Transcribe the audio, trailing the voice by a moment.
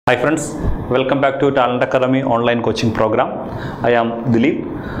Hi friends, welcome back to Talent Academy online coaching program. I am Dileep.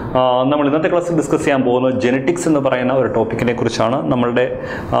 നമ്മൾ ഇന്നത്തെ ക്ലാസ്സിൽ discuss ചെയ്യാൻ പോകുന്നത് ജെനറ്റിക്സ് എന്ന് പറയുന്ന ഒരു ടോപ്പിക്കിനെ കുറിച്ചാണ്. നമ്മളുടെ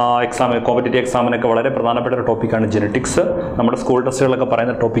എക്സാമിന് കോമ്പറ്റേറ്റീവ് എക്സാമിനൊക്കെ വളരെ പ്രധാനപ്പെട്ട ഒരു ടോപ്പിക്കാണ് ജെനറ്റിക്സ്. നമ്മുടെ സ്കൂൾ ടെസ്റ്റുകളൊക്കെ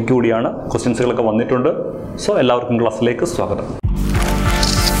പറയുന്ന ടോപ്പിക് കൂടിയാണ്. ക്വസ്റ്റ്യൻസുകളൊക്കെ വന്നിട്ടുണ്ട്. സോ എല്ലാവർക്കും ക്ലാസ്സിലേക്ക് സ്വാഗതം.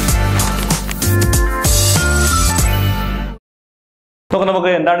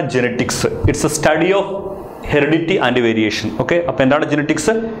 നമുക്ക് എന്താണ് genetics? It's A study of heredity and variation. Okay, അപ്പോൾ എന്താണ്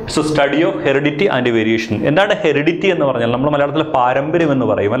genetics? It's A study of heredity and variation. എന്താണ് ഹെറിഡിറ്റി എന്ന് പറഞ്ഞാൽ നമ്മൾ മലയാളത്തിൽ പാരമ്പര്യം എന്ന്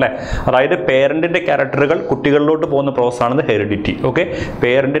പറയും അല്ലേ. അതായത് പേരൻറ്റിൻ്റെ ക്യാരക്ടറുകൾ കുട്ടികളിലോട്ട് പോകുന്ന പ്രോസസ്സാണെന്ന് ഹെറിഡിറ്റി. ഓക്കെ,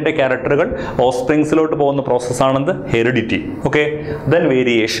 പേരൻറ്റിൻ്റെ ക്യാരക്ടറുകൾ ഓഫ്സ്പ്രിങ്സിലോട്ട് പോകുന്ന പ്രോസസ്സാണെന്ന് ഹെറിഡിറ്റി. Okay, then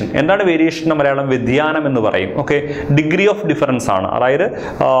variation. എന്താണ് വേരിയേഷൻ എന്ന് മലയാളം? വ്യതിയാനം എന്ന് പറയും. ഓക്കെ, ഡിഗ്രി ഓഫ് ഡിഫറൻസ് ആണ്. അതായത്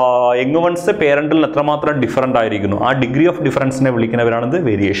യങ് വൺസ് പേരൻറ്റിൽ നിന്ന് എത്രമാത്രം ഡിഫറൻ്റ് ആയിരിക്കുന്നു ആ ഡിഗ്രി ഓഫ് ഡിഫറൻസിനെ വിളിക്കുന്നവരാണെന്ന്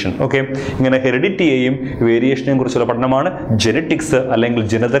വേരിയേഷൻ. ഓക്കെ, ഇങ്ങനെ ഹെറിഡിറ്റിയെയും വേരിയേഷനെയും കുറിച്ചുള്ള പഠനമാണ് ജെനറ്റിക്സ് അല്ലെങ്കിൽ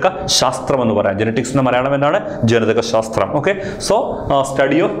ജനിതക ശാസ്ത്രം എന്ന് പറയാം. ജെനറ്റിക്സിന്റെ മലയാളം എന്താണ്? ജനിതക ശാസ്ത്രം. Okay, so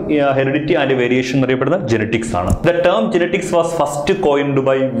study of heredity and variation എന്നറിയപ്പെടുന്നത് ജെനറ്റിക്സ് ആണ്. The term genetics was first coined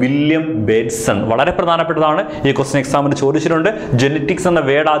by William Bateson. വളരെ പ്രധാനപ്പെട്ടതാണ്, ഈ ക്വസ്റ്റ്യൻ എക്സാമിന് ചോദിച്ചിട്ടുണ്ട്. ജെനറ്റിക്സ് എന്ന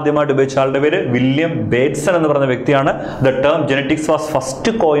വേർഡ് ആദ്യമായിട്ട് ഉപയോഗിച്ച ആളുടെ പേര് വില്യം ബേറ്റ്സൺ എന്ന് പറയുന്ന വ്യക്തിയാണ്. The term genetics was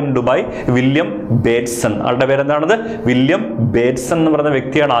first coined by William Bateson. ആളുടെ പേര് എന്താണത്? വില്യം ബേറ്റ്സൺ എന്ന് പറയുന്ന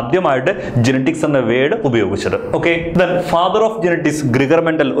വ്യക്തിയാണ് ആദ്യമായിട്ട് ജെനറ്റിക്സ് എന്ന വേർഡ് ഉപയോഗിച്ചത്. Okay, then father of genetics Gregor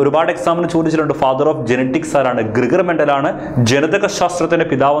Mendel. ഒരുപാട് എക്സാമിന് ചോദിച്ചിട്ടുണ്ട് ഫാദർ ഓഫ് ജെനറ്റിക്സ് ആരാണ്? ഗ്രിഗർ മെൻഡൽ ആണ്. ജനിതക ശാസ്ത്രത്തിന്റെ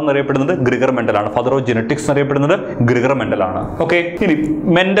പിതാവ് എന്നറിയപ്പെടുന്നത് ഗ്രിഗർ മെൻഡൽ ആണ്. ഫാദർ ഓഫ് ജെനറ്റിക്സ് എന്നറിയപ്പെടുന്നത് ഗ്രിഗർ മെൻഡൽ ആണ്. ഓക്കെ, ഇനി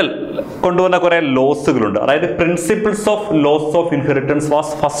മെൻഡൽ കൊണ്ടുവന്ന കുറെ ലോസുകളുണ്ട്. അതായത് principles of loss of inheritance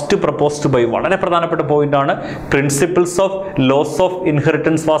was first proposed by. വളരെ പ്രധാനപ്പെട്ട പോയിന്റ് ആണ്. Principles of loss of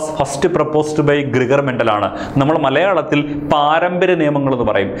inheritance was first proposed by Gregor Mendel ആണ്. നമ്മൾ മലയാളത്തിൽ പാരമ്പര്യ നിയമങ്ങൾ എന്ന്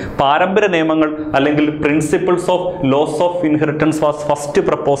പറയും. പാരമ്പര്യ നിയമങ്ങൾ അല്ലെങ്കിൽ principles of loss of inheritance was first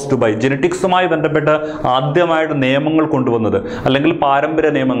proposed by. ജെനറ്റിക്സുമായി ബന്ധപ്പെട്ട് ആദ്യമായിട്ട് നിയമങ്ങൾ കൊണ്ടുവന്നത് അല്ലെങ്കിൽ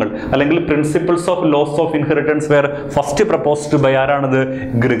പാരമ്പര്യ നിയമങ്ങൾ അല്ലെങ്കിൽ principles of loss of inheritance where first proposed by ആരാണത്?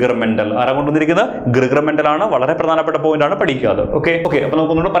 Gregor Mendel. ആരാ കൊണ്ടുവന്നിരിക്കുന്നത്? ഗ്രിഗർ മെൻഡൽ ആണ്. വളരെ പ്രധാനപ്പെട്ട പോയിന്റ് ആണ്, പഠിക്കാതെ. ഓക്കെ, അപ്പോൾ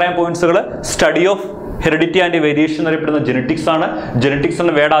നമുക്ക് ഒന്നുകൂടെ പറയാൻ പോയിന്റ്സുകൾ. Study of heredity and variation എന്നറിയപ്പെടുന്ന ജെനറ്റിക്സ് ആണ്. ജെനറ്റിക്സ്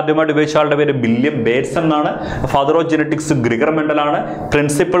എന്ന വേർഡ് ആദ്യമായിട്ട് ഉപയോഗിച്ച ആളുടെ പേര് വില്യം ബേറ്റ്സൺ എന്നാണ്. Father of genetics Gregor Mendel ആണ്.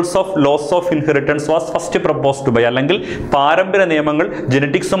 Principles of loss of inheritance was first proposed by. അല്ലെങ്കിൽ പാരമ്പര്യ നിയമങ്ങൾ,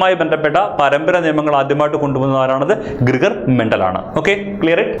 ജെനറ്റിക്സുമായി ബന്ധപ്പെട്ട പാരമ്പര്യ നിയമങ്ങൾ ആദ്യമായിട്ട് കൊണ്ടുവന്നവരാണത് ഗ്രിഗർ മെൻഡൽ ആണ്. Okay,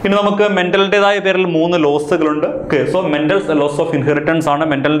 clear? ഇനി നമുക്ക് മെൻഡലിൻ്റെതായ പേരിൽ 3 ലോസുകളുണ്ട്. Okay, so Mendel's loss of inheritance ആണ്.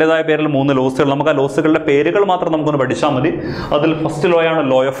 മെൻഡലിൻ്റെതായ പേരിൽ 3 ലോസുകൾ. നമുക്ക് ആ ലോസുകളുടെ പേരുകൾ മാത്രം നമുക്കൊന്ന് പഠിച്ചാൽ മതി. അതിൽ ഫസ്റ്റ് ലോ ആണ്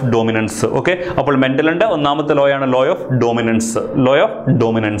ലോ ഓഫ് ഡോമിനൻസ്. ഓക്കെ, അപ്പോൾ മെൻഡൽ ഒന്നാമത്തെ ലോ ആണ് law of dominance. Law of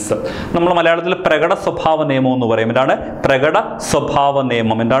dominance നമ്മൾ മലയാളത്തിൽ പ്രകട സ്വഭാവ നിയമം എന്ന് പറയും. എന്താണ് പ്രകട സ്വഭാവ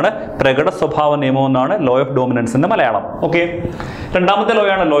നിയമം? എന്താണ് പ്രകട സ്വഭാവ നിയമം എന്നാണ് ലോ ഓഫ് ഡോമിനൻസിന്റെ മലയാളം. ഓക്കെ, രണ്ടാമത്തെ ലോ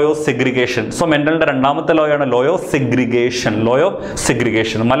ആണ് ലോ ഓഫ് സെഗ്രിഗേഷൻ. സോ മെൻഡലിന്റെ രണ്ടാമത്തെ ലോ ആണ് law of segregation. Law of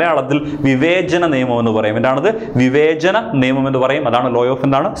segregation മലയാളത്തിൽ വിവേചന നിയമം എന്ന് പറയും. എന്താണത്? വിവേചന നിയമം എന്ന് പറയും. അതാണ് ലോ ഓഫ്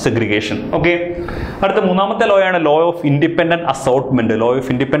എന്താണ് സെഗ്രിഗേഷൻ. ഓക്കെ, അടുത്ത മൂന്നാമത്തെ ലോ ആണ് law of independent assortment. Law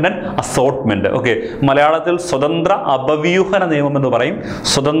of independent assortment. Okay, മലയാളത്തിൽ സ്വതന്ത്ര അപവ്യൂഹന നിയമം എന്ന് പറയും.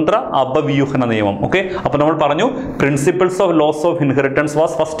 സ്വതന്ത്ര അപവ്യൂഹന നിയമം. ഓക്കെ, അപ്പോൾ നമ്മൾ പറഞ്ഞു principles of loss of inheritance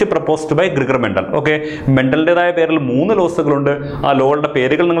was first proposed by Gregor Mendel. Okay, മെൻഡലിൻ്റെതായ പേരിൽ 3 ലോസുകളുണ്ട്. ആ ലോകളുടെ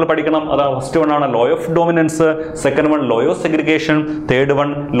പേരുകൾ നിങ്ങൾ പഠിക്കണം. അത് ഫസ്റ്റ് വൺ ആണ് law of dominance, second one law of segregation, third one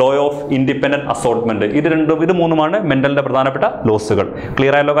law of independent assortment. ഇത് മൂന്നുമാണ് മെൻഡലിന്റെ പ്രധാനപ്പെട്ട ലോസുകൾ.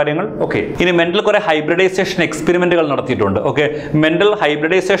 ക്ലിയർ ആയല്ലോ കാര്യങ്ങൾ? ഓക്കെ, ഇനി മെൻഡൽ കുറെ ഹൈബ്രിഡൈസേഷൻ എക്സ്പെരിമെന്റുകൾ നടത്തിയിട്ടുണ്ട്. ഓക്കെ, മെൻഡൽ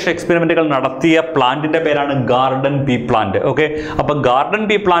ഹൈബ്രിഡൈസേഷൻ എക്സ്പെരിമെന്റുകൾ നടത്തിയ പ്ലാന്റിന്റെ പേരാണ് ഗാർഡൻ പീ പ്ലാന്റ്. ഓക്കെ, അപ്പൊ ഗാർഡൻ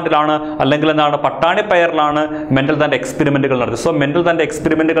പീ പ്ലാന്റിലാണ് അല്ലെങ്കിൽ എന്താണ് പട്ടാണി പയറിലാണ് മെൻഡൽ തന്റെ എക്സ്പെരിമെന്റുകൾ നടത്തി. സോ മെൻഡൽ തന്റെ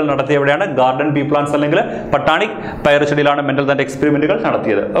എക്സ്പെരിമെന്റുകൾ നടത്തിയ എവിടെയാണ്? ഗാർഡൻ പീ പ്ലാന്റ്സ് അല്ലെങ്കിൽ പട്ടാണി പയർ ചെടിയിലാണ് മെൻഡൽ തന്റെ എക്സ്പെരിമെന്റുകൾ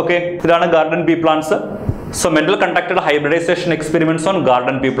നടത്തിയത്. ഓക്കെ, ഇതാണ് garden P plants. So Mendel conducted hybridization experiments on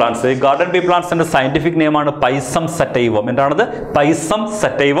garden pea plants. The garden pea plants and the scientific name ആണ് Pisum sativum. എന്താണത്? Pisum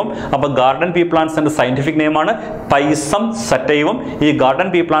sativum. അപ്പോൾ garden pea plants and the scientific name ആണ് Pisum sativum. ഈ garden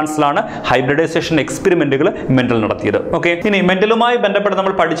pea plantsലാണ് hybridization എക്സ്പെരിമെന്റുകൾ Mendel നടത്തിയത്. Okay, ഇനി മെൻഡലുമായി ബന്ധപ്പെട്ട്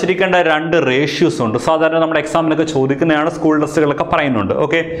നമ്മൾ പഠിച്ചിരിക്കേണ്ട 2 ratios ഉണ്ട്. സാധാരണ നമ്മുടെ എക്സാമിനൊക്കെ ചോദിക്കുന്നതാണ്, സ്കൂൾ ടെസ്റ്റുകളൊക്കെ പറയുന്നുണ്ട്.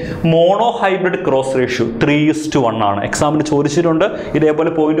 Okay, mono hybrid cross ratio 3:1 ആണ്. എക്സാമിന് ചോദിച്ചിട്ടുണ്ട്.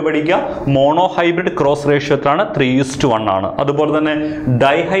 ഇതേപോലെ പോയിന്റ് പഠിക്കുക. Mono hybrid cross ratio ratio എത്രയാണ്? 3:1 ആണ്. അതുപോലെ തന്നെ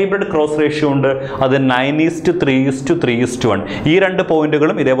ഡൈഹൈബ്രിഡ് ക്രോസ് റേഷ്യോ ഉണ്ട്, അത് 9:3:3:1. ഈ രണ്ട്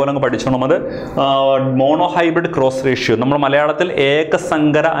പോയിന്റുകളും ഇതേപോലെ അങ്ങ് പഠിച്ചോണം. അത് മോണോഹൈബ്രിഡ് ക്രോസ് റേഷ്യോ നമ്മൾ മലയാളത്തിൽ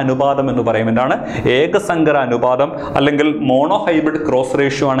ഏകസങ്കര അനുപാതം എന്ന് പറയും. എന്താണ് ഏകസങ്കര അനുപാതം? അല്ലെങ്കിൽ മോണോഹൈബ്രിഡ് ക്രോസ്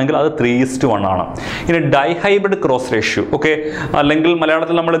റേഷ്യോ ആണെങ്കിൽ അത് 3:1 ആണ്. ഇനി ഡൈഹൈബ്രിഡ് ക്രോസ് റേഷ്യോ, ഓക്കെ, അല്ലെങ്കിൽ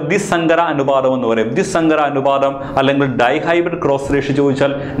മലയാളത്തിൽ നമ്മൾ ദ്വിസങ്കര അനുപാതം എന്ന് പറയും. ദ്വിസങ്കര അനുപാതം അല്ലെങ്കിൽ ഡൈഹൈബ്രിഡ് ക്രോസ് റേഷ്യോ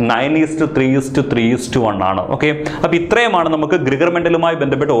ചോദിച്ചാൽ 9:3:3:1 ആണ്. ഓക്കെ, അപ്പോൾ ഇത്രയുമാണ് നമുക്ക് ഗ്രിഗർ മെന്റലുമായി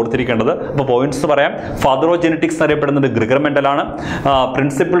ബന്ധപ്പെട്ട് ഓർത്തിരിക്കേണ്ടത്. അപ്പോൾ പോയിന്റ്സ് പറയാം. ഫാദറോജെനറ്റിക്സ് അറിയപ്പെടുന്നത് ഗ്രിഗർ മെന്റൽ ആണ്.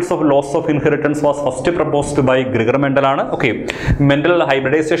 Principles of loss of inheritance was first proposed by Gregor mental ആണ്. ഓക്കെ, മെന്റൽ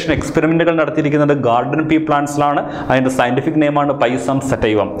ഹൈബ്രിഡൈസേഷൻ എക്സ്പെരിമെന്റുകൾ നടത്തിയിരിക്കുന്നത് ഗാർഡൻ പി പ്ലാന്റ്സിലാണ്. അതിന്റെ സയന്റിഫിക് നെയിമാണ് പൈസം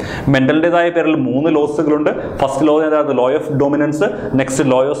സെറ്റൈവം. മെന്റലിൻ്റെതായ പേരിൽ 3 ലോസുകളുണ്ട്. ഫസ്റ്റ് ലോ ഏതാണ്? Law of dominance. Next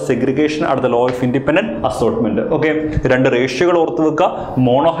low of segregation. അടുത്ത law of independent assortment. Okay, രണ്ട് റേഷ്യോകൾ ഓർത്ത് വെക്കുക.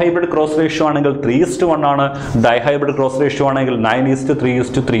 Monohybrid cross ratio ആണെങ്കിൽ 3:1 ആണ്. ഡൈഹൈബ്രിഡ് ക്രോസ് റേഷ്യോ ആണെങ്കിൽ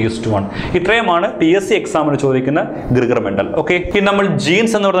 9:3:3:1. ഇത്രയുമാണ് PSC എക്സാമിന് ചോദിക്കുന്ന ഗ്രിഗർ മെന്റൽ. ഓക്കെ, ഇനി നമ്മൾ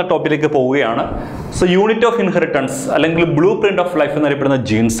ജീൻസ് എന്ന് പറയുന്ന ടോപ്പിലേക്ക് പോവുകയാണ്. സോ യൂണിറ്റ് ഓഫ് ഇൻഹെറിറ്റൻസ് അല്ലെങ്കിൽ ബ്ലൂ പ്രിന്റ് ഓഫ് ലൈഫ് എന്നറിയപ്പെടുന്ന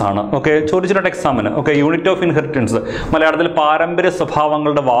ജീൻസ് ആണ്. ഓക്കെ, ചോദിച്ചിട്ടുണ്ട് എക്സാമിന്. ഓക്കെ, യൂണിറ്റ് ഓഫ് ഇൻഹെറിറ്റൻസ് മലയാളത്തിൽ പാരമ്പര്യ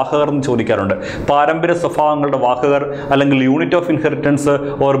സ്വഭാവങ്ങളുടെ വാഹകർ എന്ന് ചോദിക്കാറുണ്ട്. പാരമ്പര്യ സ്വഭാവങ്ങളുടെ വാഹകർ അല്ലെങ്കിൽ unit of inheritance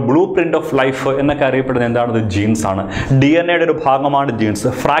or blue print of life എന്നൊക്കെ അറിയപ്പെടുന്നത് എന്താണത്? ജീൻസ് ആണ്. DNA-യുടെ ഒരു ഭാഗമാണ് ജീൻസ്.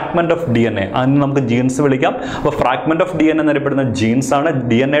 ഫ്രാഗ്മെന്റ് ഓഫ് DNA, അതിന് നമുക്ക് ജീൻസ് വിളിക്കാം. അപ്പോൾ ഫ്രാഗ്മെന്റ് ഓഫ് DNA എന്നറിയപ്പെടുന്ന ജീൻസ് ആണ്.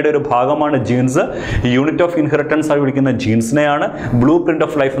 DNA-യുടെ ഒരു ഭാഗമാണ് ജീൻസ്. യൂണിറ്റ് ഓഫ് ഇൻഹെറിറ്റൻസ് ആയി വിളിക്കുന്ന ജീൻസിനെയാണ്. ബ്ലൂ പ്രിന്റ്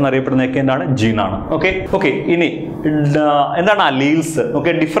ഓഫ് ലൈഫ് എന്നറിയപ്പെടുന്നതൊക്കെ എന്താണ്? ജീനാണ്. ഓക്കെ, ഇനി എന്താണ് alleles?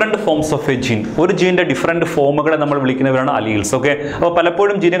 Okay, different forms of A gene. ഒരു ജീനിന്റെ ഡിഫറെന്റ് ഫോമുകളെ നമ്മൾ വിളിക്കുന്നവരാണ് അലീൽസ്. ഓക്കെ, അപ്പോൾ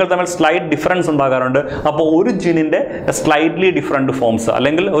പലപ്പോഴും ജീനുകൾ തമ്മിൽ സ്ലൈറ്റ് ഡിഫറൻസ് ഉണ്ടാകാറുണ്ട്. അപ്പോൾ ഒരു ജീനിന്റെ സ്ലൈറ്റ്ലി ഡിഫറെന്റ് ഫോംസ്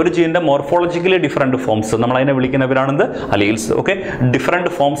അല്ലെങ്കിൽ ഒരു ജീനിന്റെ മോർഫോളജിക്കലി ഡിഫറെന്റ് ഫോംസ് നമ്മൾ അതിനെ വിളിക്കുന്നവരാണെന്ത്? Alleles. Okay,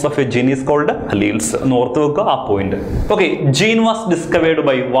 different forms of A gene is called alleles എന്ന് ഓർത്ത് വെക്കുക ആ point. Okay, gene was discovered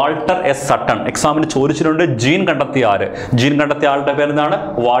by Walter S Sutton. എക്സാമിന് ചോദിച്ചിട്ടുണ്ട് ജീൻ കണ്ടെത്തിയ ആര്? ജീൻ കണ്ടെത്തിയ ആളുടെ പേര് എന്താണ്?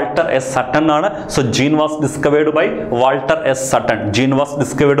 വാൾട്ടർ എസ് സട്ടൺ ആണ്. So gene was discovered by Walter S Sutton. Gene was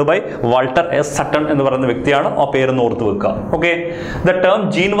discovered by Walter S Sutton എന്ന് പറയുന്ന വ്യക്തിയാണ്. ആ പേരെന്ന് ഓർത്ത് വെക്കുക. Okay, the term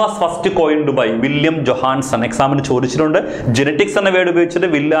gene was first coined by William Johannsen. എക്സാമിന് ചോദിച്ചിട്ടുണ്ട്. ജെനറ്റിക്സ് എന്ന വേർഡ് ഉപയോഗിച്ചത്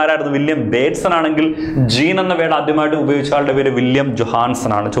ആരായിരുന്നു? വില്യം ബേറ്റ്സൺ ആണെങ്കിൽ ജീൻ എന്ന വേർഡ് ആദ്യമായിട്ട് ഉപയോഗിച്ച ആളുടെ പേര് വില്യം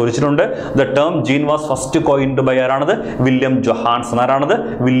ജൊഹാൻസൺ ആണ്. ചോദിച്ചിട്ടുണ്ട്. The term gene was first coined by ആരാണത്? William Johannsen. ആരാണത്?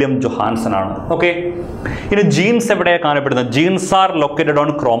 വില്യം ജൊഹാൻസൺ ആണ്. ഓക്കെ, ഇനി ജീൻസ് എവിടെയാണ് കാണപ്പെടുന്നത്? Genes are located on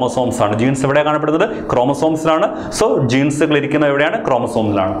chromosomes ആണ്. ജീൻസ് എവിടെയാണ് കാണപ്പെടുന്നത്? ക്രോമസോംസിലാണ്. സോ ജീൻസുകൾ ഇരിക്കുന്നത് എവിടെയാണ്?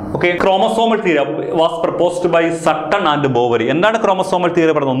 ക്രോമസോമിലാണ്. Okay, chromosomal theory was proposed by Sutton and Bovary. എന്താണ് ക്രോമസോമൽ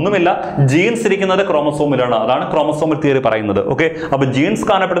തിയറി പറയുന്നത്? ഒന്നുമില്ല, ജീൻസ് ഇരിക്കുന്നത് ക്രോമസോമിലാണ്. അതാണ് ക്രോമസോമൽ തിയറി പറയുന്നത്. ഓക്കെ, അപ്പോൾ ജീൻസ്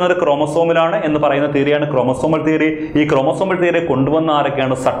കാണപ്പെടുന്നത് ക്രോമസോമിലാണ് എന്ന് പറയുന്ന തിയറിയാണ് ക്രോമസോമൽ തിയറി. ഈ ക്രോമസോമൽ തിയറി കൊണ്ടുവന്ന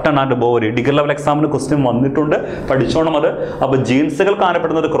ആരൊക്കെയാണ്? Sutton and Bovary. Degree level എക്സാമിന് ക്വസ്റ്റ്യൻ വന്നിട്ടുണ്ട്, പഠിച്ചോണം അത്. അപ്പോൾ ജീൻസുകൾ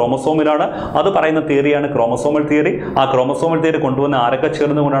കാണപ്പെടുന്നത് ക്രോമസോമിലാണ്. അത് പറയുന്ന തിയറിയാണ് ക്രോമസോമൽ തിയറി. ആ ക്രോമസോമൽ തിയറി കൊണ്ടുവന്ന ആരൊക്കെ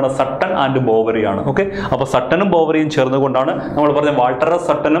ചേർന്നുകൊണ്ടാണ്? സട്ടൺ ആൻഡ് ബോവറി ആണ്. ഓക്കെ, അപ്പോൾ സട്ടനും ബോവറിയും ചേർന്നുകൊണ്ടാണ് നമ്മൾ പറഞ്ഞ വാൾട്ടർ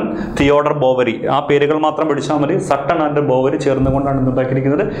സട്ടനും തിയോഡർ ബോവറി. ആ പേരുകൾ മാത്രം പഠിച്ചാൽ മതി. സട്ടൺ ആൻഡ് ബോവറി ചേർന്നുകൊണ്ടാണ്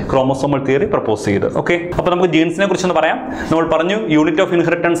ഉണ്ടാക്കിയിരിക്കുന്നത് ക്രോമസോമൽ തിയറി പ്രപ്പോസ് ചെയ്ത്. ഓക്കെ, അപ്പോൾ നമുക്ക് ജീൻസിനെ കുറിച്ചൊന്ന് പറയാം. നമ്മൾ പറഞ്ഞു യൂണിറ്റ് ഓഫ്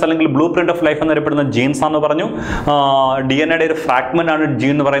ഇൻഹെറിറ്റൻസ് അല്ലെങ്കിൽ ബ്ലൂ പ്രിന്റ് ഓഫ് ലൈഫ് എന്നറിയപ്പെടുന്ന ജീൻസ് ആണെന്ന് പറഞ്ഞു. DNA-യുടെ ഒരു ഫ്രാഗ്മെന്റ് ആണ്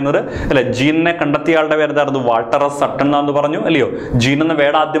ജീൻ എന്ന് പറയുന്നത് അല്ലെ. ജീനിനെ കണ്ടെത്തിയ ആളുടെ പേര് എന്തായിരുന്നു? വാൾട്ടർ സട്ടൺ എന്നാന്ന് പറഞ്ഞു അല്ലയോ. ജീൻ എന്ന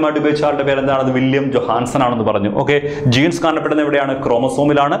വേർഡ് ആദ്യമായിട്ട് ഉപയോഗിച്ച ആളുടെ പേര് എന്താണെന്ന്? വില്യം ജൊഹാൻസൺ ആണെന്ന് പറഞ്ഞു. ഓക്കെ, ജീൻസ് കാണപ്പെടുന്ന എവിടെയാണ്?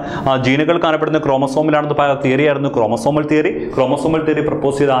 ക്രോമസോമിലാണ്. ജീനുകൾ കാണപ്പെടുന്ന ക്രോമസോമിലാണെന്ന് പറയുന്ന തിയറി ആയിരുന്നു chromosomal theory. Chromosomal theory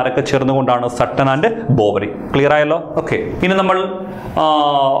propose ചെയ്ത് ആരൊക്കെ ചേർന്നുകൊണ്ടാണ്? Sutton and Bovary. ക്ലിയർ ആയല്ലോ? ഓക്കെ, ഇനി നമ്മൾ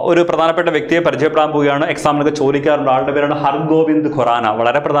ഒരു പ്രധാനപ്പെട്ട വ്യക്തിയെ പരിചയപ്പെടാൻ പോവുകയാണ്. എക്സാമിനൊക്കെ ചോദിക്കാറുണ്ട്. ആളുടെ പേരാണ് ഹർഗോവിന്ദ് ഖൊറാന.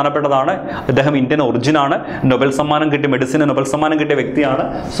 വളരെ പ്രധാനപ്പെട്ടതാണ്. അദ്ദേഹം ഇന്ത്യൻ ഒറിജിൻ ആണ്. നൊബൽ സമ്മാനം കിട്ടിയ മെഡിസിന് നൊബൽ സമ്മാനം കിട്ടിയ വ്യക്തിയാണ്.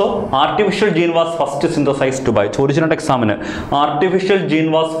 So artificial gene was first synthesised by. ചോദിച്ചിട്ടുണ്ട് എക്സാമിന്. Artificial gene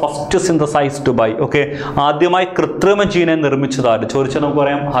was first synthesised by. Okay, ആദ്യമായി കൃത്രിമ ജീനെ നിർമ്മിച്ചതാണ്. ചോദിച്ചാൽ നമുക്ക്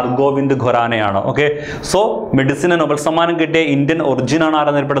പറയാം Hargovind ഖൊറാനയാണ്. Okay, so medicine Nobel സമ്മാനം കിട്ടിയ ഇന്ത്യൻ ഒറിജിൻ ആണ്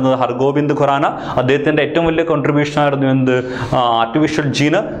ആരെന്നറിയപ്പെടുന്നത്? ഹർഗോവിന്ദ് ഖൊറാന. അദ്ദേഹത്തിന്റെ ഏറ്റവും വലിയ കോൺട്രിബ്യൂഷൻ ആയിരുന്നു എന്ത്? ആർട്ടിഫിഷ്യൽ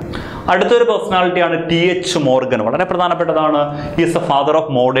ജീന്. അടുത്തൊരു പേഴ്സണാലിറ്റിയാണ് TH മോർഗൻ. വളരെ പ്രധാനപ്പെട്ടതാണ്. Is A father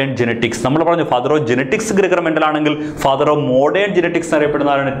of modern genetics. നമ്മൾ പറഞ്ഞു father of genetics Gregor mental ആണെങ്കിൽ ഫാദർ ഓഫ് മോഡേൺ ജെനറ്റിക്സ്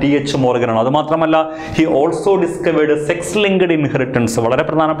അറിയപ്പെടുന്ന ആരാണ്? TH മോർഗൻ ആണ്. അത് മാത്രമല്ല he also discovered sex linked inheritance. വളരെ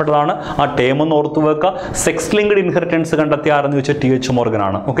പ്രധാനപ്പെട്ടതാണ്. ആ ടേം ഒന്ന് ഓർത്തു വെക്കുക. സെക്സ് ലിങ്ക്ഡ് ഇൻഹെറിറ്റൻസ് കണ്ടെത്തിയ ആരെന്ന് ചോദിച്ചാൽ TH മോർഗൻ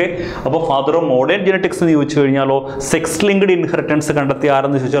ആണ്. ഓക്കെ, അപ്പോൾ ഫാദർ ഓഫ് മോഡേൺ ജെനറ്റിക്സ് എന്ന് ചോദിച്ചു കഴിഞ്ഞാലോ സെക്സ് ലിങ്ക്ഡ് ഇൻഹെറിറ്റൻസ് കണ്ടെത്തിയ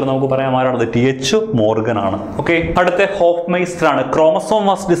ആരെന്ന് ചോദിച്ചാൽ നമുക്ക് പറയാം ആരാണത്? TH മോർഗൻ ആണ്. ഓക്കെ, അടുത്ത ഹോഫ്മൈസ്റ്റർ ആണ്. ക്രോമസോം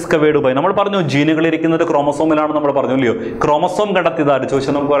വാസ് ഡിസ്കവേർഡ് ബൈ, നമ്മൾ പറഞ്ഞു ജീനുകൾ ഇരിക്കുന്നത് ക്രോമസോമിലാണ് നമ്മൾ പറഞ്ഞു ഇല്ലയോ? ക്രോമസോം കണ്ടെത്തിയത് ആര്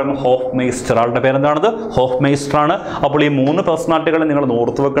ചോദിച്ചാൽ നമുക്ക് പറയാം ഹോഫ്മൈസ്റ്റർ. ആളുടെ പേരെന്താണത്? ഹോഫ്മൈസ്റ്റർ ആണ്. അപ്പോൾ ഈ 3 പേഴ്സണാലിറ്റികളെ നിങ്ങൾ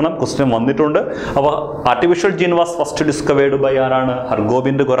ഓർത്തു വെക്കണം, ക്വസ്റ്റ്യൻ വന്നിട്ടുണ്ട്. അപ്പോൾ artificial gene was first discovered by ആരാണ്?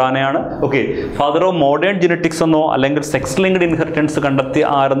 Hargobind ഖൊറാനയാണ്. Okay, father of modern genetics എന്നോ അല്ലെങ്കിൽ സെക്സ് ലിങ്ക്ഡ് ഇൻഹെറിറ്റൻസ് കണ്ടെത്തിയ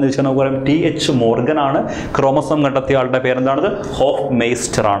ആരെന്ന് ചോദിച്ചാൽ നമുക്ക് പറയാം TH മോർഗൻ ആണ്. ക്രോമസോം കണ്ടെത്തിയ ആളുടെ പേരെന്താണത്?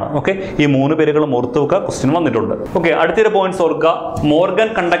 ഹോഫ്മൈസ്റ്റർ ആണ്. ഓക്കെ, ഈ 3 പേരുകളും ഓർത്തു വെക്കുക, ക്വസ്റ്റ്യൻ വന്നിട്ടുണ്ട്. ഓക്കെ, അടുത്തൊരു പോയിന്റ്സ് ഓർക്കുക. Morgan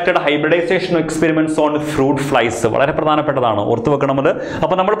conducted hybridisation experiments on fruit flies. വളരെ പ്രധാനപ്പെട്ടതാണ്, ഓർത്തു വെക്കണമത്.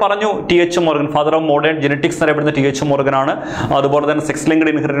 അപ്പോൾ നമ്മൾ പറഞ്ഞു TH Morgan father of modern genetics എന്നറിയപ്പെടുന്ന TH മോർഗൻ ആണ്. അതുപോലെ തന്നെ സെക്സ്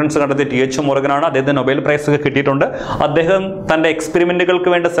ലിങ്ക്ഡ് ഇൻഹെറിറ്റൻസ് കണ്ടെത്തിയ TH മോർഗൻ ആണ്. അദ്ദേഹത്തിന് നൊബേൽ പ്രൈസ് ഒക്കെ കിട്ടിയിട്ടുണ്ട്. അദ്ദേഹം തന്റെ എക്സ്പെരിമെന്റുകൾക്ക്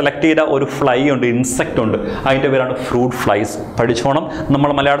വേണ്ടി സെലക്ട് ചെയ്ത ഒരു ഫ്ലൈ ഉണ്ട്, ഇൻസെക്ട് ഉണ്ട്, അതിന്റെ പേരാണ് ഫ്രൂട്ട് ഫ്ലൈസ്. പഠിച്ചോണം,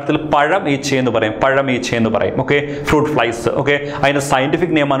 നമ്മൾ മലയാളത്തിൽ പഴം ഈച്ച എന്ന് പറയും, പഴം ഈച്ച എന്ന് പറയും. Okay, fruit flies. ഓക്കെ, അതിന്റെ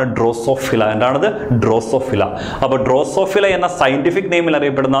സയന്റിഫിക് നെയിമാണ് ഡ്രോസോഫില. എന്താണത്? ഡ്രോസോഫില. അപ്പോൾ ഡ്രോസോഫില എന്ന സയന്റിഫിക് നെയിമിൽ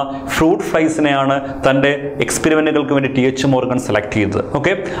അറിയപ്പെടുന്ന ഫ്രൂട്ട് ഫ്ലൈസിനെയാണ് തന്റെ എക്സ്പെരിമെന്റുകൾക്ക് വേണ്ടി TH മോർഗൻ സെലക്ട് ചെയ്തത്.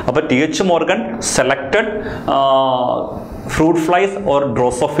 ഓക്കെ, അപ്പോൾ TH Morgan selected fruit flies or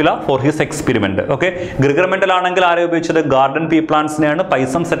Drosophila for his experiment. Okay, Gregory Mendel ആണെങ്കിൽ ആരെ ഉപയോഗിച്ചത്? ഗാർഡൻ പീ പ്ലാന്റ്സിനെയാണ്,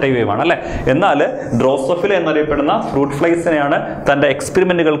 പൈസം സെറ്റൈവ ആണ് അല്ലേ. എന്നാൽ ഡ്രോസോഫില എന്നറിയപ്പെടുന്ന ഫ്രൂട്ട് ഫ്ലൈസിനെയാണ് തന്റെ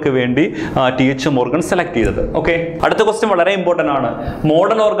എക്സ്പെരിമെന്റുകൾക്ക് വേണ്ടി TH മോർഗൻ സെലക്ട് ചെയ്തത്. ഓക്കെ, അടുത്ത ക്വസ്റ്റ്യൻ വളരെ ഇമ്പോർട്ടന്റ് ആണ്.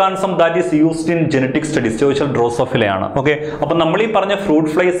 Modern organism that is used in genetic studies ചോദിച്ചാൽ ഡ്രോസോഫിലയാണ്. ഓക്കെ, അപ്പം നമ്മൾ ഈ പറഞ്ഞ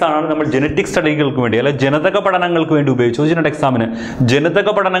ഫ്രൂട്ട് ഫ്ലൈസ് ആണ് നമ്മൾ ജെനറ്റിക് സ്റ്റഡികൾക്ക് വേണ്ടി അല്ലെ ജനിതക പഠനങ്ങൾക്ക് വേണ്ടി ഉപയോഗിച്ചു. ചോദിച്ചിട്ടുണ്ട് എക്സാമിന്, ജനിതക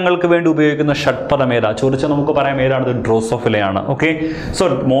പഠനങ്ങൾക്ക് വേണ്ടി ഉപയോഗിക്കുന്ന ഷഡ്പദം ഏതാ ചോദിച്ചാൽ നമുക്ക് പറയാം ഏതാണ്? Drosophila. Okay, so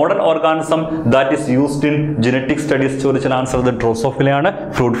modern organism that is used in genetic studies ചോദിച്ചാൽ ആൻസർ ഡ്രോസോഫില ആണ്,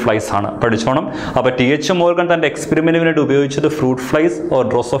 ഫ്രൂട്ട് ഫ്ലൈസ് ആണ്. പഠിച്ചോണം. അപ്പോൾ TH മോർഗൻ തന്റെ എക്സ്പെരിമെന്റിന് വേണ്ടി ഉപയോഗിച്ചത് ഫ്രൂട്ട് ഫ്ലൈസ് ഓർ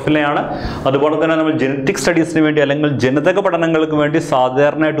ഡ്രോസോഫിലയാണ്. അതുപോലെ തന്നെ നമ്മൾ ജെനറ്റിക് സ്റ്റഡീസിന് വേണ്ടി അല്ലെങ്കിൽ ജനിതക പഠനങ്ങൾക്ക് വേണ്ടി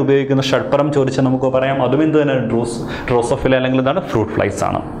സാധാരണയായിട്ട് ഉപയോഗിക്കുന്ന ഷഡ്പദം ചോദിച്ചാൽ നമുക്ക് പറയാം അതും എന്ത് തന്നെ ഡ്രോസോഫില അല്ലെങ്കിൽ എന്താണ്? ഫ്രൂട്ട് ഫ്ലൈസ്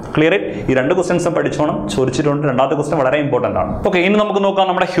ആണ്. ക്ലിയർ? ഈ 2 ക്വസ്റ്റ്യൻസും പഠിച്ചോണം, ചോദിച്ചിട്ടുണ്ട്. രണ്ടാമത്തെ ക്വസ്റ്റ്യൻ വളരെ ഇമ്പോർട്ടന്റ് ആണ്. ഓക്കെ, ഇനി നമുക്ക് നോക്കാം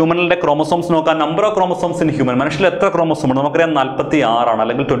നമ്മുടെ ഹ്യൂമനിലെ ക്രോമസോംസ് നോക്കാം. Number of chromosomes in human. മനുഷ്യരിൽ എത്ര ക്രോമസോം ഉണ്ട്? നമുക്കറിയാം 46 ആണ്,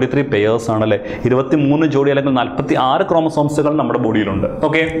 അല്ലെങ്കിൽ 23 പെയേഴ്സ് ആണ് അല്ലെ. 23 ജോഡി അല്ലെങ്കിൽ 46 ക്രോമസോംസുകൾ നമ്മുടെ ബോഡിയിലുണ്ട്.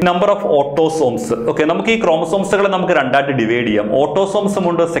 Okay, number of autosomes. Okay, നമുക്ക് ഈ ക്രോമസോംസുകളെ നമുക്ക് രണ്ടായിട്ട് ഡിവൈഡ് ചെയ്യാം. ഓട്ടോസോംസും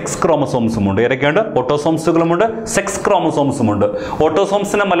ഉണ്ട്, സെക്സ് ക്രോമസോംസും ഉണ്ട്. ഏതൊക്കെയുണ്ട്? ഓട്ടോസോംസുകളുമുണ്ട്, സെക്സ് ക്രോമസോംസും ഉണ്ട്.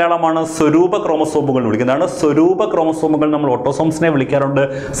 ഓട്ടോസോംസിന്റെ മലയാളമാണ് സ്വരൂപ ക്രോമസോമുകൾ വിളിക്കുന്നതാണ്. സ്വരൂപ ക്രോമസോമുകൾ നമ്മൾ ഓട്ടോസോംസിനെ വിളിക്കാറുണ്ട്.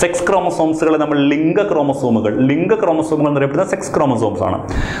 സെക്സ് ക്രോമസോംസുകളെ നമ്മൾ ലിംഗ ക്രോമസോമുകൾ എന്നറിയപ്പെടുന്ന സെക്സ് ക്രോമസോംസ് ആണ്.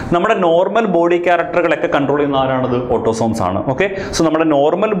 നമ്മുടെ നോർമൽ ബോഡി ക്യാരക്ടറുകളൊക്കെ കൺട്രോൾ ചെയ്യുന്ന ആരാണത്? ഓട്ടോസോംസ് ആണ്. ഓക്കെ, സോ നമ്മുടെ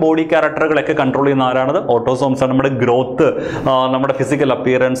നോർമൽ ബോഡി ക്യാരക്ടറുകളൊക്കെ കൺട്രോൾ ചെയ്യുന്ന ആരാണത്? ഓട്ടോസോംസ് ആണ്. നമ്മുടെ ഗ്രോത്ത്, നമ്മുടെ ഫിസിക്കൽ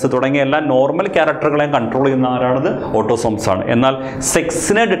അപ്പിയറൻസ് തുടങ്ങിയ എല്ലാ നോർമൽ ക്യാരക്ടറുകളെയും കൺട്രോൾ ചെയ്യുന്ന ആരാണത്? ഓട്ടോസോംസ് ആണ്. എന്നാൽ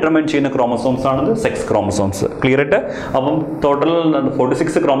സെക്സിനെ ഡിറ്റർമിൻ ചെയ്യുന്ന ക്രോമസോംസ് ആണത് സെക്സ് ക്രോമസോംസ്. ക്ലിയർ ആയിട്ട്? അപ്പം ടോട്ടൽ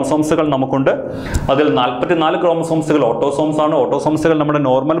 46 ക്രോമസോംസുകൾ നമുക്കുണ്ട്. അതിൽ 44 ക്രോമസോംസുകൾ ഓട്ടോസോംസ് ആണ്. ഓട്ടോസോംസുകൾ നമ്മുടെ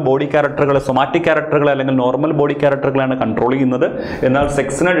നോർമൽ ബോഡി ക്യാരക്ടറുകളെ, സൊമാറ്റിക് ക്യാരക്ടറുകളെ അല്ലെങ്കിൽ നോർമൽ ബോഡി ക്യാരക്ടറുകളാണ് കൺട്രോൾ ചെയ്യുന്നത്. എന്നാൽ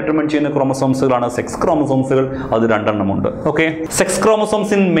സെക്സിനെ ഡിറ്റർമിൻ ചെയ്യുന്ന ക്രോമസോംസുകളാണ് സെക്സ് ക്രോമസോംസുകൾ. അത് 2 എണ്ണമുണ്ട്. Okay, sex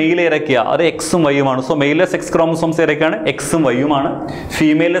chromosomes in mail ഏതൊക്കെയാ? അത് എക്സും വൈയുമാണ്. സോ മെയിലെ സെക്സ് ക്രോമസോംസ് ഏതൊക്കെയാണ്? എക്സും വൈയുമാണ്.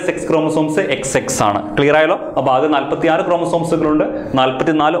 ഫീമെയിലെ സെക്സ് ക്രോമസോംസ് XX ആണ്. ക്ലിയർ ആയല്ലോ? അപ്പോൾ ആകെ 46 ക്രോമസോംസുകളുണ്ട്.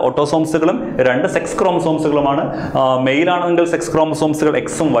 44 ഓട്ടോസോംസുകളും 2 സെക്സ് ക്രോമസോംസുകളുമാണ്. മെയിൽ ആണെങ്കിൽ സെക്സ് ക്രോമസോംസുകൾ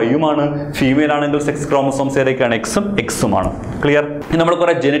എക്സും വൈയുമാണ്. ഫീമെയിൽ ആണെങ്കിൽ സെക്സ് ക്രോമസോംസ് ഏതൊക്കെയാണ്? എക്സും ആണ്. ക്ലിയർ? നമ്മൾ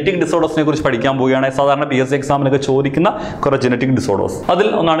കുറെ ജെനറ്റിക് ഡിസോർഡേഴ്സിനെ കുറിച്ച് പഠിക്കാൻ പോവുകയാണ്. സാധാരണ PSC എക്സാമിനൊക്കെ ചോദിക്കുന്ന കുറെ ജെനറ്റിക് ഡിസോർഡേഴ്സ്. അതിൽ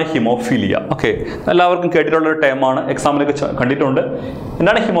ഒന്നാണ് ഹിമോഫീലിയ. ഓക്കെ, എല്ലാവർക്കും കേട്ടിട്ടുള്ള ഒരു ടൈമാണ്, എക്സാമിലൊക്കെ കണ്ടിട്ടുണ്ട്.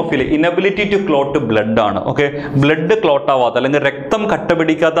 എന്താണ് haemophilia? Inability to clot blood ആണ്. ഓക്കെ, ബ്ലഡ് ക്ലോട്ട് ആവാത്ത അല്ലെങ്കിൽ രക്തം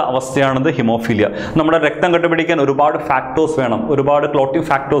കട്ടപിടിക്കാത്ത അവസ്ഥയാണത് ഹിമോഫീലിയ. നമ്മുടെ രക്തം കട്ടപിടിക്കാൻ ഒരുപാട് ഫാക്ടേഴ്സ് വേണം, ഒരുപാട് ക്ലോട്ടിംഗ്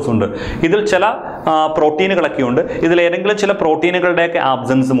ഫാക്ടേഴ്സ് ഉണ്ട്. ഇതിൽ ചില പ്രോട്ടീനുകളൊക്കെ ഉണ്ട്. ഇതിൽ ഏതെങ്കിലും ചില പ്രോട്ടീനുകളുടെയൊക്കെ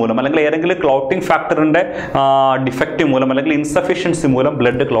ആബ്സെൻസ് മൂലം അല്ലെങ്കിൽ ഏതെങ്കിലും ക്ലോട്ടിംഗ് ഫാക്ടറിന്റെ ഡിഫക്റ്റ് മൂലം അല്ലെങ്കിൽ ഇൻസഫിഷ്യൻസി മൂലം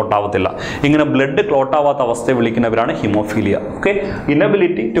ബ്ലഡ് ക്ലോട്ട് ആവത്തില്ല. ഇങ്ങനെ ബ്ലഡ് ക്ലോട്ട് ആവാത്ത അവസ്ഥയെ വിളിക്കുന്നവരാണ് haemophilia. Okay,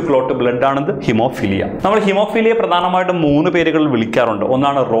 inability to clot blood ആണത് ഹിമോഫീലിയ. നമ്മൾ ഹിമോഫീലിയ പ്രധാനമായിട്ടും 3 പേരുകളിൽ വിളിക്കാറുണ്ട്.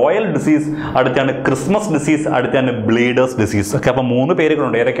 ഒന്നാണ് റോയൽ ഡിസീസ്, അടുത്താണ് ക്രിസ്മസ് ഡിസീസ്, അടുത്താണ് ബ്ലീഡേഴ്സ് ഡിസീസ്. ഓക്കെ, അപ്പോൾ 3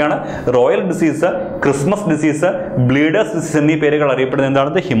 പേരുകളുണ്ട്. ഏതൊക്കെയാണ്? Royal disease, Christmas disease, bleeders disease എന്നീ പേരുകൾ അറിയപ്പെടുന്നത്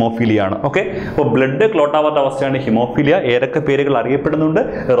എന്താണത്? ഹിമോഫീലിയ ആണ്. ഓക്കെ, അപ്പോൾ ബ്ലഡ് ക്ലോട്ട് ആവാത്ത അവസ്ഥയാണ് ഹിമോഫീലിയ. ഏതൊക്കെ പേരുകൾ അറിയപ്പെടുന്നുണ്ട്?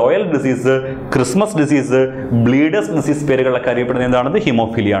 Royal disease, Christmas disease, bleeders disease പേരുകളൊക്കെ അറിയപ്പെടുന്നത് എന്താണത്?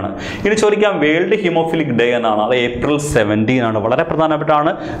 ഹിമോഫീലിയ ആണ്. ഇനി ചോദിക്കാം, വേൾഡ് ഹിമോഫിലിക് ഡേ എന്നാണ്. അത് April 17 ആണ്. വളരെ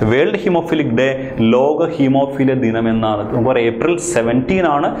പ്രധാനപ്പെട്ടാണ് വേൾഡ് ഹിമോഫിലിക് ഡേ, ലോക ഹിമോഫീലിയ ദിനം എന്നാണ്. നമുക്ക് ഏപ്രിൽ 17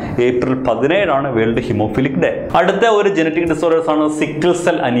 ആണ്, ഏപ്രിൽ 17 ആണ് വേൾഡ് ഹിമോഫിലിക് ഡേ. അടുത്ത ഒരു ജനറ്റിക് ഡിസോർഡേഴ്സ് ആണ് സിക്കിൾ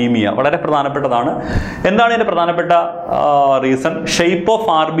സെൽ അനീമിയ. വളരെ പ്രധാനപ്പെട്ടതാണ്. എന്താണ് ഇതിന്റെ പ്രധാനപ്പെട്ട reason? Shape of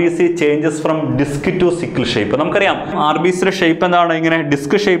RBC changes from disk to sickle shape. നമുക്കറിയാം RBCയുടെ ഷേപ്പ് എന്താണ്? ഇങ്ങനെ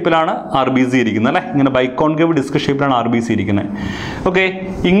ഡിസ്ക് ഷേപ്പിലാണ് RBC ഇരിക്കുന്നത് അല്ലേ? ഇങ്ങനെ ബൈക്കോൺകേവ് ഡിസ്ക് ഷേപ്പിലാണ് RBC ഇരിക്കുന്നത്. ഓക്കെ,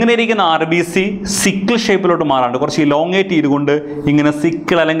 ഇങ്ങനെ ഇരിക്കുന്ന RBC സിക്കിൾ ഷേപ്പിലോട്ട് മാറാറുണ്ട്. കുറച്ച് ഇലോങ്ങേറ്റ് ചെയ്തുകൊണ്ട് ഇങ്ങനെ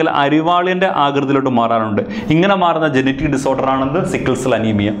സിക്കിൾ അല്ലെങ്കിൽ അരിവാളിന്റെ ആകൃതിയിലോട്ട് മാറാറുണ്ട്. ഇങ്ങനെ മാറുന്ന ജനറ്റിക് ഡിസോർഡർ ആണെന്ന് സിക്കിൾ സെൽ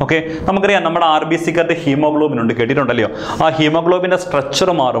അനീമിയ. ഓക്കെ, നമുക്കറിയാം നമ്മുടെ RBCക്കകത്ത് ഹീമോഗ്ലോബിൻ ഉണ്ട്, കേട്ടിട്ടുണ്ടല്ലോ. ആ ഹീമോഗ്ലോബിന്റെ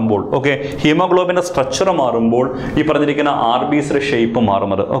സ്ട്രക്ചർ മാറുമ്പോൾ, ഓക്കെ, ഹീമോഗ്ലോബിന്റെ സ്ട്രക്ചർ മാറുമ്പോൾ ഈ പറഞ്ഞിരിക്കുന്ന RBCയുടെ ഷേപ്പ്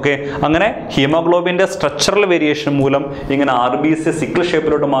മാറുന്നത്. ഓക്കെ, അങ്ങനെ ഹീമോഗ്ലോബിന്റെ സ്ട്രക്ചറൽ വേരിയേഷൻ മൂലം ഇങ്ങനെ RBC സിക്കിൾ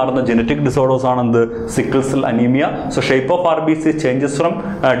ഷേപ്പിലോട്ട് മാറുന്ന ജനറ്റിക് ഡിസോർഡേഴ്സ് ആണെന്ന് sickle cell anaemia. So shape of RBC changes from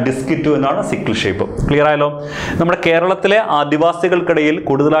disk to എന്നാണ് സിക്കിൾ ഷേപ്പ്. ക്ലിയർ ആയല്ലോ? നമ്മുടെ കേരളത്തിലെ ആദിവാസികൾക്കിടയിൽ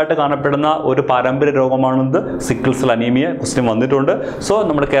കൂടുതലായിട്ട് കാണപ്പെടുന്ന ഒരു പാരമ്പര്യ രോഗമാണെന്ന് സിക്കിൾ സെൽ അനീമിയ. ക്വസ്റ്റ്യൻ വന്നിട്ടുണ്ട്. സോ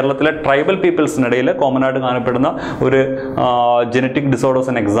നമ്മുടെ കേരളത്തിലെ ട്രൈബൽ പീപ്പിൾസിനിടയിൽ കോമൺ ആയിട്ട് കാണപ്പെടുന്ന ഒരു ജനറ്റിക്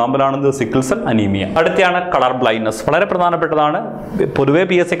ഡിസോർഡേഴ്സിന് എക്സാമ്പിൾ ആണെന്ന് സിക്കിൾ സെൽ അനീമിയ. അടുത്താണ് കളർ ബ്ലൈൻഡ്നെസ്. വളരെ പ്രധാനപ്പെട്ടതാണ്. പൊതുവെ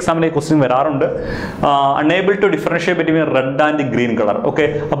PSC എക്സാമിന് ക്വസ്റ്റ്യൻ വരാറുണ്ട്. Unable to differentiate between red and green colour. Okay,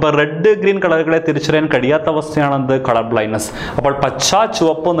 അപ്പോൾ റെഡ് ഗ്രീൻ കളറുകളെ തിരിച്ചറിയാൻ കഴിയാത്ത അവസ്ഥയാണെന്ത്? Colour blindness. അപ്പോൾ പച്ച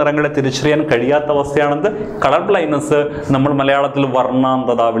ചുവപ്പ് നിറങ്ങളെ തിരിച്ചറിയാൻ കഴിയാത്ത അവസ്ഥയാണെന്ത്? Colour blindness. നമ്മൾ മലയാളത്തിൽ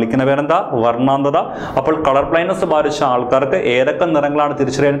വർണ്ണാന്തത വിളിക്കുന്ന പേരെന്താ? വർണ്ണാന്തത. അപ്പോൾ കളർ ബ്ലൈൻഡ്നെസ് ബാധിച്ച ആൾക്കാർക്ക് ഏതൊക്കെ നിറങ്ങളാണ്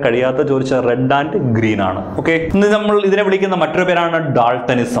തിരിച്ചറിയാൻ കഴിയാത്ത ചോദിച്ചാൽ റെഡ് ആൻഡ് ഗ്രീൻ ആണ്. ഓക്കെ, ഇന്ന് നമ്മൾ ഇതിനെ വിളിക്കുന്ന മറ്റൊരു പേരാണ്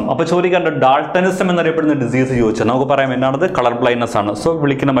ഡാൾട്ടനിസം. അപ്പോൾ ചോദിക്കേണ്ട ഡാൾട്ടനിസം എന്നറിയപ്പെടുന്ന ഡിസീസ് ചോദിച്ചാൽ നമുക്ക് പറയാം എന്നാണത്? കളർ ബ്ലൈൻഡ്നെസ് ആണ്. സോ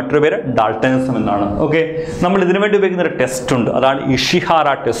വിളിക്കുന്ന മറ്റൊരു പേര് ഡാൾട്ടനിസം എന്നാണ്. ഓക്കെ, നമ്മൾ ഇതിനു വേണ്ടി ഉപയോഗിക്കുന്ന ഒരു ടെസ്റ്റ് ഉണ്ട്, അതാണ് ഇഷിഹാര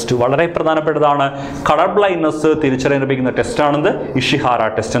ടെസ്റ്റ്. വളരെ പ്രധാനപ്പെട്ടതാണ്. കളർ ബ്ലൈൻഡ്നെസ് തിരിച്ചറിയാൻ ഉപയോഗിക്കുന്ന ടെസ്റ്റ് ആണത് ഇഷിഹാര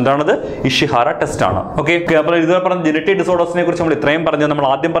ടെസ്റ്റ്. എന്താണത്? ഇഷിഹാര ടെസ്റ്റ് ആണ്. ഓക്കെ, അപ്പോൾ ഇതുവരെ പറഞ്ഞ ജനറ്റിക് ഡിസോർഡേഴ്സിനെ കുറിച്ച് നമ്മൾ ഇത്രയും പറഞ്ഞു. നമ്മൾ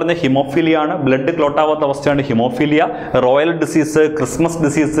ആദ്യം പറഞ്ഞ ഹിമോഫീലിയ ആണ്. ബ്ലഡ് ക്ലോട്ട് ആവാത്ത അവസ്ഥയാണ് haemophilia. Royal disease, Christmas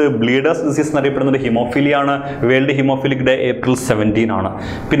disease, bleeders disease എന്നറിയപ്പെടുന്നത് ഹിമോഫീലിയ ആണ്. വേൾഡ് ഹിമോഫിലിക് ഡേ ഏപ്രിൽ 17 ആണ്.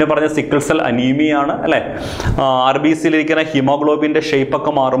 പിന്നെ പറഞ്ഞ സിക്കിൾ സെൽ അനീമിയ ആണ് അല്ലേ? RBCയിലിരിക്കുന്ന ഹീമോഗ്ലോബിന്റെ ഷേപ്പ്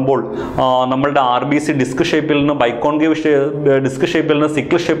ഒക്കെ മാറുമ്പോൾ നമ്മളുടെ RBC ഡിസ്ക് ഷേപ്പിൽ നിന്ന് ബൈക്കോൺകേവ് ഡിസ്ക് ഷേപ്പിൽ നിന്ന്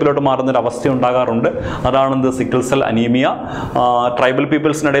സിക്കിൾ ഷേപ്പിലോട്ട് മാറുന്ന ഒരു അവസ്ഥ ഉണ്ടാകാറുണ്ട്. അതാണെന്ത്? Sickle cell anaemia. ട്രൈബൽ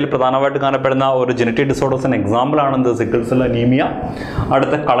പീപ്പിൾസിനിടയിൽ പ്രധാനമായിട്ട് കാണപ്പെടുന്ന ഒരു genetic ഡിസോർഡേഴ്സിന് example ആണെന്ത്? Sickle cell anaemia.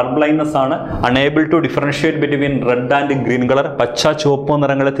 അടുത്ത കളർ ബ്ലൈൻഡ്നെസ് ആണ്. Unable to differentiate between red and green colour. പച്ച ചുവപ്പ്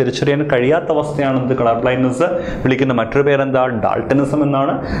നിറങ്ങളെ തിരിച്ചറിയാൻ കഴിയാത്ത അവസ്ഥയാണെന്ത്? Colour blindness. വിളിക്കുന്ന മറ്റൊരു പേരെന്താ? ഡാൾട്ടനിസം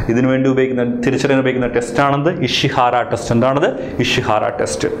എന്നാണ്. ഇതിനുവേണ്ടി തിരിച്ചറിയാൻ ഉപയോഗിക്കുന്ന ടെസ്റ്റ് ആണെന്ത്? Ishihara test. എന്താണത്? Ishihara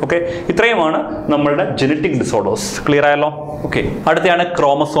test. ഓക്കെ, ഇത്രയുമാണ് നമ്മളുടെ ജനറ്റിക് ഡിസോർഡേഴ്സ്. ക്ലിയർ ആയല്ലോ? ഓക്കെ, അടുത്താണ്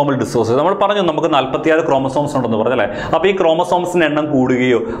ക്രോമസോമൽ ഡിസോർഡേഴ്സ്. നമ്മൾ പറഞ്ഞു നമുക്ക് 46 ക്രോമസോംസ് ഉണ്ടെന്ന് പറഞ്ഞല്ലേ. അപ്പോൾ ഈ ക്രോമസോംസിന്റെ എണ്ണം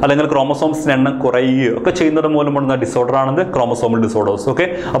കൂടുകയോ അല്ലെങ്കിൽ ക്രോമസോംസിന്റെ എണ്ണം കുറയുകയോ ഒക്കെ ചെയ്യുന്നത് മൂലമുള്ള ഡിസോർഡർ ആണെന്ന് ക്രോമസോമൽ ഡിസോർഡേഴ്സ്. ഓക്കെ,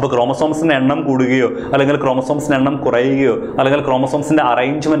 അപ്പോൾ ക്രോമസോംസിന്റെ എണ്ണം കൂടുകയോ അല്ലെങ്കിൽ ക്രോമസോംസിന്റെ എണ്ണം കുറയുകയോ അല്ലെങ്കിൽ ക്രോമസോംസിന്റെ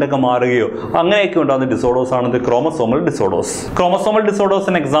അറേഞ്ച്മെന്റ് ഒക്കെ മാറുകയോ അങ്ങനെയൊക്കെ ഉണ്ടാകുന്ന ഡിസോർഡേഴ്സ് ആണ് ക്രോമസോമൽ ഡിസോർഡേഴ്സ്. ക്രോമസോമൽ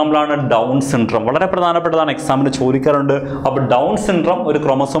ഡിസോർഡേഴ്സിന് എക്സാമ്പിൾ ആണ് ഡൗൺ സിൻഡ്രോം. വളരെ പ്രധാനപ്പെട്ടതാണ്, എക്സാമിന് ചോദിക്കാറുണ്ട്. അപ്പോൾ ഡൗൺ സിൻഡ്രോം ഒരു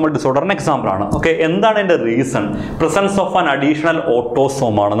ക്രോമസോമൽ ഡിസോർഡറിന് എക്സാമ്പിൾ ആണ്. ഓക്കെ, എന്താണ് ഇതിന്റെ reason? Presence of an additional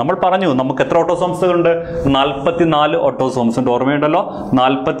autosome ആണ്. നമ്മൾ പറഞ്ഞു നമുക്ക് എത്ര ഓട്ടോസോംസ് ഉണ്ട്? 44 ഓട്ടോസോംസ് ഉണ്ട്. ഓർമ്മയുണ്ടല്ലോ,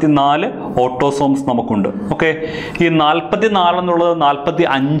 44 ഓട്ടോസോംസ് നമുക്കുണ്ട്. ഓക്കെ, ഈ 44 എന്നുള്ളത്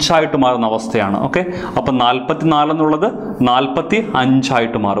 45 ആയിട്ട് മാറുന്ന അവസ്ഥയാണ്. ഓക്കെ, അപ്പൊ 44 എന്നുള്ളത് 45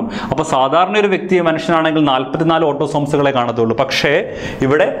 ആയിട്ട് മാറും. അപ്പൊ സാധാരണ ഒരു വ്യക്തി മനുഷ്യനാണെങ്കിൽ 44 ഓട്ടോസോംസുകളെ കാണത്തുള്ളൂ. പക്ഷേ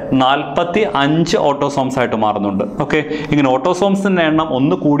ഇവിടെ 45 ഓട്ടോസോംസ് ആയിട്ട് മാറുന്നുണ്ട്. ഓക്കെ, ഇങ്ങനെ ഓട്ടോസോംസിന്റെ എണ്ണം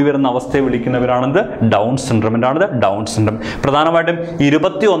ഒന്ന് കൂടി വരുന്ന അവസ്ഥയെ വിളിക്കുന്നവരാണെന്ന് ഡൗൺ സിൻഡ്രോം. എന്താണ് ഡൗൺ സിൻഡ്രോം? പ്രധാനമായിട്ടും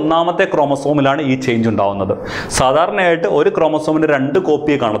 21ാമത്തെ ക്രോമസോമിലാണ് ഈ ചേഞ്ച് ഉണ്ടാവുന്നത്. സാധാരണയായിട്ട് ഒരു ക്രോമസോമിന് 2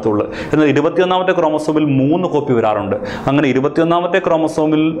 കോപ്പിയെ കാണത്തുള്ളൂ. എന്നാൽ 21ാമത്തെ ക്രോമസോമിൽ 3 കോപ്പി വരാറുണ്ട്. അങ്ങനെ 21ാമത്തെ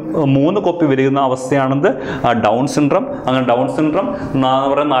ക്രോമസോമിൽ 3 കോപ്പി വരുന്ന അവസ്ഥയാണെന്ന് ഡൗൺ സിൻഡ്രോം. അങ്ങനെ ഡൗൺ സിൻഡ്രോം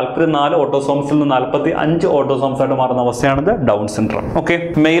 44 ഓട്ടോസോംസിൽ നിന്ന് 45 ഓട്ടോസോംസ് ആയിട്ട് മാറുന്ന അവസ്ഥയാണെന്ന് ഡൗൺ സിൻഡ്രോം. ഓക്കെ,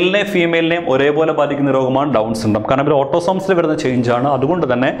 മെയിലിനെയും ഫീമെയിലിനെയും ഒരേപോലെ ബാധിക്കുന്ന രോഗമാണ് ഡൗൺ സിൻഡ്രോം. കാരണം ഇവർ ഓട്ടോസോംസിൽ വരുന്ന ചേഞ്ച് ആണ്. അതുകൊണ്ട്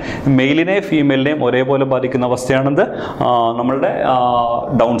തന്നെ മെയിലിനെയും ഫീമെയിലിനെയും ഒരേപോലെ ബാധിക്കുന്ന അവസ്ഥയാണെന്ന് നമ്മളുടെ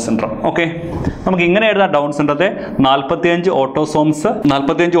ഡൗൺ സിൻഡ്രോം. ഓക്കെ, നമുക്ക് ഇങ്ങനെ എഴുതാം down സിൻഡ്രത്തെ 45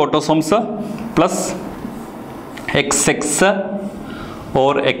 autosomes plus XX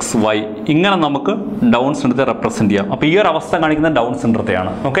or XY ഇങ്ങനെ നമുക്ക് ഡൗൺ സിൻഡ്രത്തെ റെപ്രസെന്റ് ചെയ്യാം. അപ്പോൾ ഈ ഒരു അവസ്ഥ കാണിക്കുന്ന down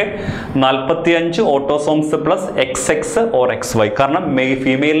സിൻഡ്രത്തെയാണ്. Okay, 45 autosomes plus XX or XY. കാരണം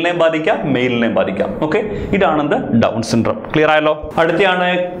ഫീമെയിലിനെയും ബാധിക്കാം മെയിലിനെയും ബാധിക്കാം. ഓക്കെ, ഇതാണ് ഡൗൺ സിൻഡ്രോം. ക്ലിയർ ആയല്ലോ? അടുത്താണ്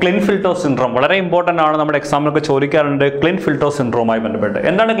ക്ലിൻഫിൽട്ടോ സിൻഡ്രോം. വളരെ ഇമ്പോർട്ടൻ്റ് ആണ്, നമ്മുടെ എക്സാമിനൊക്കെ ചോദിക്കാറുണ്ട് ക്ലിൻഫിൽട്ടോ സിൻഡ്രോമായി ബന്ധപ്പെട്ട്.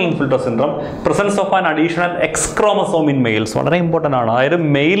 എന്താണ് ക്ലിൻഫിൽട്ടോ syndrome? Presence of an additional X chromosome in males. വളരെ ഇമ്പോർട്ടൻ്റ് ആണ്. അതായത്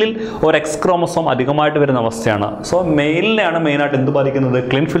മെയിലിൽ ഒരു X ക്രോമസോം അധികമായിട്ട് വരുന്ന അവസ്ഥയാണ്. സോ മെയിലിനെയാണ് മെയിനായിട്ട് എന്ത് ബാധിക്കുന്നത്? ബാധിക്കുന്നത്?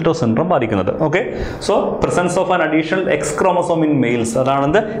 ക്ലിൻഫിൽറ്റർ സിൻഡ്രോം ബാധിക്കുന്നത്. Okay, so presence of an additional X chromosome in males,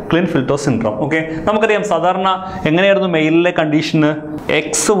 അതാണെന്ത് ക്ലിൻഫിൽറ്റർ syndrome. Okay, നമുക്കറിയാം സാധാരണ എങ്ങനെയായിരുന്നു മെയിലിലെ കണ്ടീഷന്?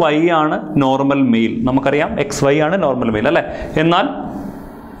 XY ആണ് നോർമൽ മെയിൽ, നമുക്കറിയാം XY ആണ് നോർമൽ മെയിൽ അല്ലേ. എന്നാൽ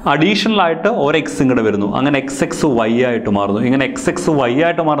അഡീഷണൽ ആയിട്ട് ഒരു എക്സ് ഇങ്ങോട്ട് വരുന്നു, അങ്ങനെ XXY ആയിട്ട് മാറുന്നു. ഇങ്ങനെ XXY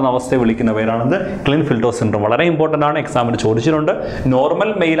ആയിട്ട് മാറുന്ന അവസ്ഥയെ വിളിക്കുന്ന പേരാണെന്ന് ക്ലിൻഫിൽറ്റർ സിൻഡ്രോം. വളരെ ഇമ്പോർട്ടൻ്റ് ആണ്, എക്സാമിന് ചോദിച്ചിട്ടുണ്ട്.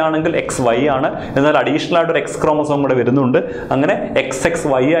 നോർമൽ മെയിൽ ആണെങ്കിൽ XY ആണ്, എന്നാൽ അഡീഷണൽ ആയിട്ട് ഒരു എക്സ് ക്രോമസോം കൂടെ വരുന്നുണ്ട്, അങ്ങനെ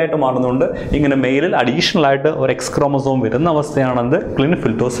XXY ആയിട്ട് മാറുന്നുണ്ട്. ഇങ്ങനെ മെയിലിൽ അഡീഷണൽ ആയിട്ട് ഒരു എക്സ് ക്രോമസോം വരുന്ന അവസ്ഥയാണെന്ന്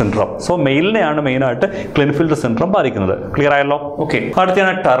ക്ലിൻഫിൽറ്റർ സിൻഡ്രോം. സോ മെയിലിനെയാണ് മെയിനായിട്ട് ക്ലിൻഫിൽറ്റർ സിൻഡ്രോം ബാധിക്കുന്നത്. ക്ലിയർ ആയല്ലോ? ഓക്കെ,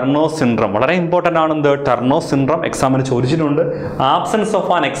 അടുത്താണ് ടർണർ സിൻഡ്രോം. വളരെ ഇമ്പോർട്ടൻ്റ് ആണ് എന്ത് ടർണർ സിൻഡ്രോം, എക്സാമിന് ചോദിച്ചിട്ടുണ്ട്. Absence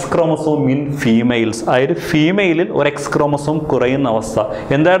of an X chromosome in females, അതായത് ഫീമെയിലിൽ ഒരു എക്സ് ക്രോമസോം കുറയുന്ന അവസ്ഥ.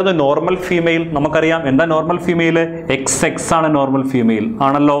 എന്തായിരുന്നു നോർമൽ ഫീമെയിൽ? നമുക്കറിയാം എന്താ നോർമൽ ഫീമെയിൽ? XX ആണ് നോർമൽ ഫീമെയിൽ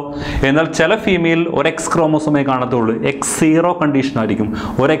ആണല്ലോ. എന്നാൽ ചില ഫീമെയിൽ ഒരു എക്സ് ക്രോമസോമേ കാണത്തുള്ളൂ, X0 കണ്ടീഷൻ ആയിരിക്കും,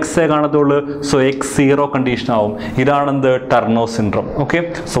 ഒരു എക്സേ കാണത്തുള്ളൂ, സോ X0 കണ്ടീഷൻ ആവും. ഇതാണെന്ത് ടർണർ സിൻഡ്രോം. ഓക്കെ,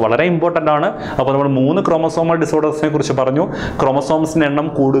 സോ വളരെ ഇമ്പോർട്ടൻ്റ് ആണ്. അപ്പോൾ നമ്മൾ 3 ക്രോമസോമൽ ഡിസോർഡേഴ്സിനെ കുറിച്ച് പറഞ്ഞു. ക്രോമസോംസിൻ്റെ എണ്ണം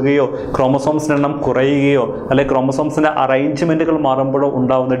കൂടുകയോ ക്രോമസോംസിൻ്റെ എണ്ണം കുറയുകയോ അല്ലെങ്കിൽ ക്രോമസോംസിൻ്റെ അറേഞ്ച്മെൻറ്റുകൾ മാറുമ്പോഴോ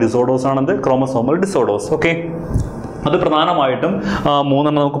ഉണ്ടാവുന്ന ഡിസോർഡേഴ്സ് ആണെന്ത് ക്രോമസോമൽ ഡിസോർഡേഴ്സ്. ഓക്കെ, അത് പ്രധാനമായിട്ടും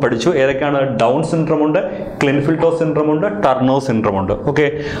 3 നമുക്ക് പഠിച്ചു. ഏതൊക്കെയാണ്? ഡൗൺ സിൻഡ്രോം ഉണ്ട്, ക്ലിൻഫിൽറ്റർ സിൻഡ്രോം ഉണ്ട്, ടർണർ സിൻഡ്രോം ഉണ്ട്. ഓക്കെ,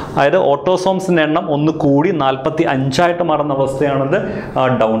 അതായത് ഓട്ടോസോംസിൻ്റെ എണ്ണം ഒന്ന് കൂടി 45 മാറുന്ന അവസ്ഥയാണത്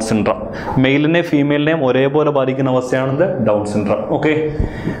ഡൗൺ സിൻഡ്രോം. മെയിലിനെയും ഫീമെയിലിനെയും ഒരേപോലെ ബാധിക്കുന്ന അവസ്ഥയാണത് ഡൗൺ സിൻഡ്രോം. Okay,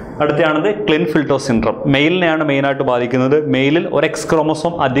 അടുത്തയാണത് ക്ലിൻഫിൽറ്റർ syndrome. മെയിലിനെയാണ് മെയിനായിട്ട് ബാധിക്കുന്നത്. മെയിലിൽ ഒരു എക്സ്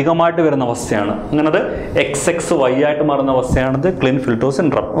ക്രോമസോം അധികമായിട്ട് വരുന്ന അവസ്ഥയാണ്, അങ്ങനത് XXY ആയിട്ട് മാറുന്ന അവസ്ഥയാണത് ക്ലിൻഫിൽറ്റർ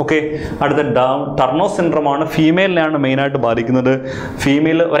സിൻഡ്രോം. ഓക്കെ, അടുത്ത ടർണർ സിൻഡ്രോം ആണ്. ഫീമെയിലിനെയാണ് മെയിനായിട്ട് ബാധിക്കുന്നത്.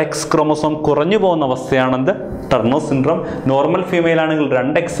 ഫീമെയിൽ ഒരു എക്സ് ക്രോമസോം കുറഞ്ഞു പോകുന്ന അവസ്ഥയാണത് ടർണർ സിൻഡ്രോം. നോർമൽ ഫീമെയിൽ ആണെങ്കിൽ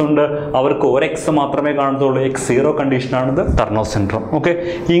 2X ഉണ്ട്, അവർക്ക് ഒരു എക്സ് മാത്രമേ കാണത്തുള്ളൂ, X0 കണ്ടീഷനാണത് ടർണർ സിൻഡ്രോം. ഓക്കെ,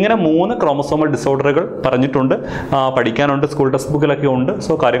 ഇങ്ങനെ 3 ക്രോമസോമൽ ഡിസോർഡറുകൾ പറഞ്ഞിട്ടുണ്ട്, പഠിക്കാനുണ്ട്, സ്കൂൾ ടെക്സ്റ്റ് ബുക്കിലൊക്കെ ഉണ്ട്.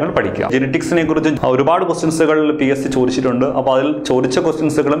 സോ കാര്യങ്ങൾ പഠിക്കുക. ജെനറ്റിക്സിനെ കുറിച്ച് ഒരുപാട് ക്വസ്റ്റ്യൻസുകൾ PSC ചോദിച്ചിട്ടുണ്ട്. അപ്പോൾ അതിൽ ചോദിച്ച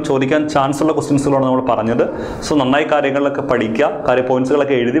ക്വസ്റ്റ്യൻസുകളും ചോദിക്കാൻ ചാൻസ് ഉള്ള ക്വസ്റ്റ്യൻസുകളാണ് നമ്മൾ പറഞ്ഞത്. സോ നന്നായി കാര്യങ്ങളിലൊക്കെ പഠിക്കുക,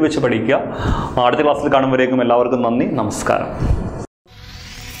 പോയിന്റ്സുകളൊക്കെ എഴുതി വെച്ച് പഠിക്കുക. അടുത്ത ക്ലാസ്സിൽ കാണുമ്പോഴേക്കും എല്ലാവർക്കും നന്ദി, നമസ്കാരം.